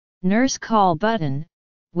Nurse call button,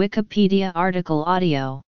 Wikipedia article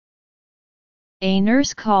audio. A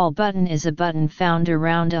nurse call button is a button found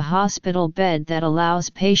around a hospital bed that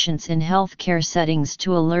allows patients in healthcare settings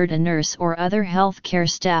to alert a nurse or other healthcare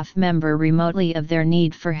staff member remotely of their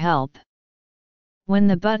need for help. When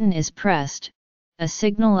the button is pressed, a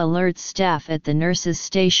signal alerts staff at the nurse's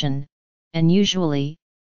station, and usually,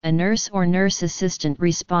 a nurse or nurse assistant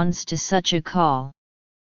responds to such a call.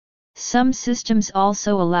 Some systems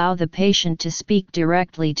also allow the patient to speak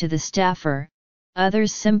directly to the staffer,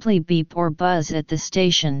 others simply beep or buzz at the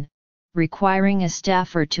station, requiring a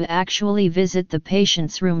staffer to actually visit the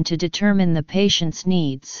patient's room to determine the patient's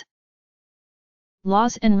needs.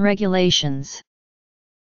 Laws and regulations.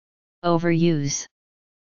 Overuse.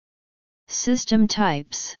 System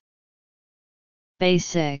types.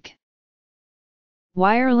 Basic.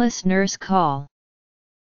 Wireless nurse call.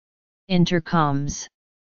 Intercoms.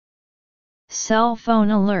 Cell phone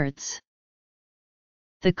alerts.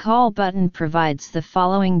 The call button provides the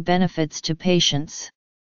following benefits to patients.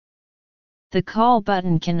 The call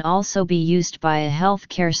button can also be used by a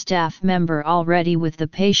healthcare staff member already with the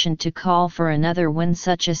patient to call for another when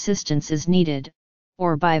such assistance is needed,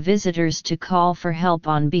 or by visitors to call for help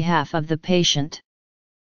on behalf of the patient.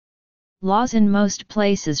 Laws in most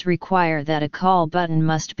places require that a call button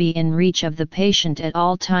must be in reach of the patient at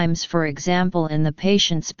all times, for example in the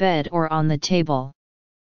patient's bed or on the table.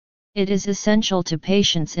 It is essential to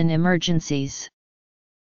patients in emergencies.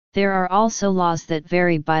 There are also laws that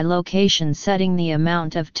vary by location, setting the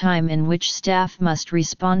amount of time in which staff must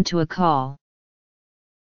respond to a call.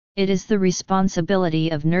 It is the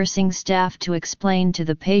responsibility of nursing staff to explain to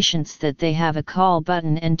the patients that they have a call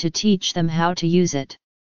button and to teach them how to use it.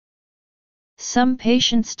 Some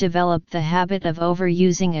patients develop the habit of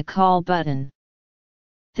overusing a call button.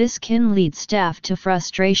 This can lead staff to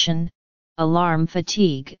frustration, alarm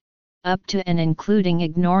fatigue, up to and including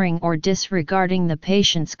ignoring or disregarding the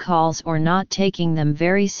patient's calls or not taking them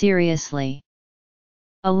very seriously.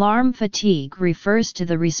 Alarm fatigue refers to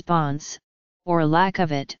the response, or lack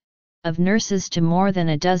of it, of nurses to more than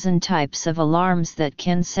a dozen types of alarms that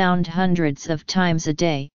can sound hundreds of times a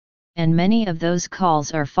day, and many of those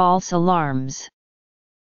calls are false alarms.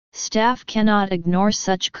 Staff cannot ignore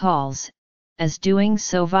such calls, as doing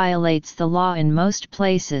so violates the law in most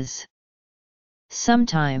places.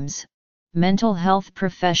 Sometimes, mental health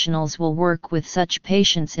professionals will work with such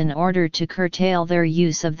patients in order to curtail their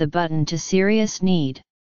use of the button to serious need.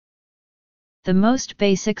 The most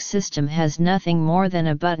basic system has nothing more than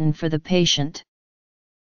a button for the patient.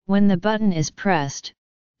 When the button is pressed,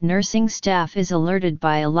 nursing staff is alerted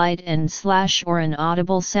by a light and slash or an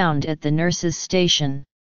audible sound at the nurse's station.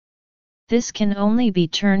 This can only be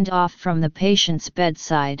turned off from the patient's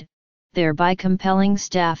bedside, thereby compelling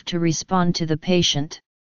staff to respond to the patient.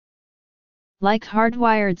 Like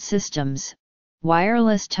hardwired systems,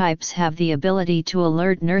 wireless types have the ability to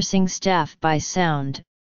alert nursing staff by sound,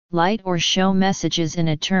 light or show messages in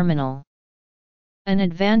a terminal. An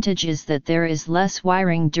advantage is that there is less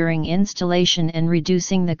wiring during installation and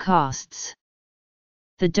reducing the costs.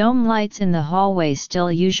 The dome lights in the hallway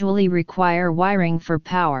still usually require wiring for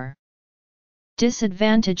power.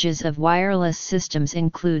 Disadvantages of wireless systems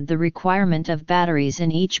include the requirement of batteries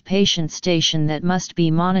in each patient station that must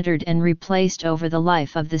be monitored and replaced over the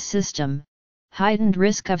life of the system, heightened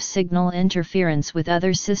risk of signal interference with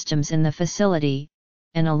other systems in the facility,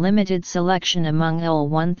 and a limited selection among all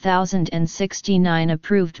 1,069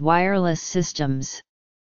 approved wireless systems.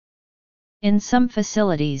 In some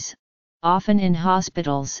facilities, often in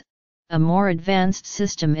hospitals, a more advanced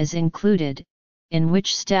system is included, in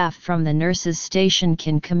which staff from the nurse's station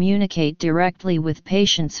can communicate directly with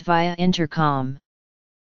patients via intercom.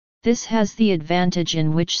 This has the advantage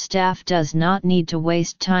in which staff does not need to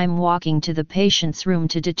waste time walking to the patient's room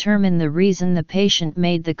to determine the reason the patient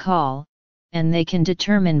made the call, and they can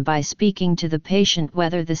determine by speaking to the patient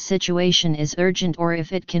whether the situation is urgent or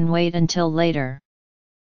if it can wait until later.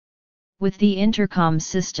 With the intercom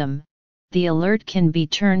system, the alert can be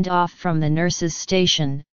turned off from the nurse's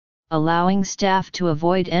station, allowing staff to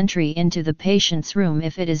avoid entry into the patient's room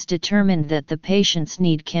if it is determined that the patient's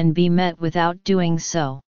need can be met without doing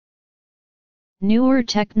so. Newer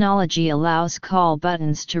technology allows call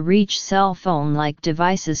buttons to reach cell phone-like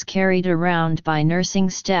devices carried around by nursing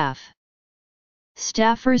staff.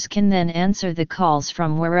 Staffers can then answer the calls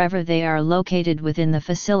from wherever they are located within the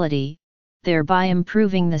facility, thereby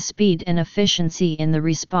improving the speed and efficiency in the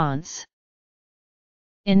response.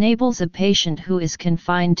 Enables a patient who is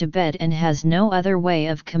confined to bed and has no other way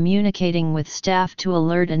of communicating with staff to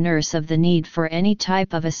alert a nurse of the need for any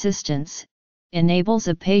type of assistance. Enables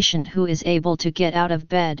a patient who is able to get out of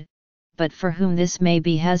bed, but for whom this may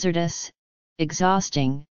be hazardous,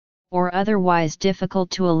 exhausting, or otherwise difficult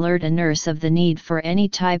to alert a nurse of the need for any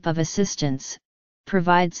type of assistance,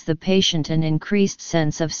 provides the patient an increased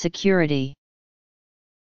sense of security.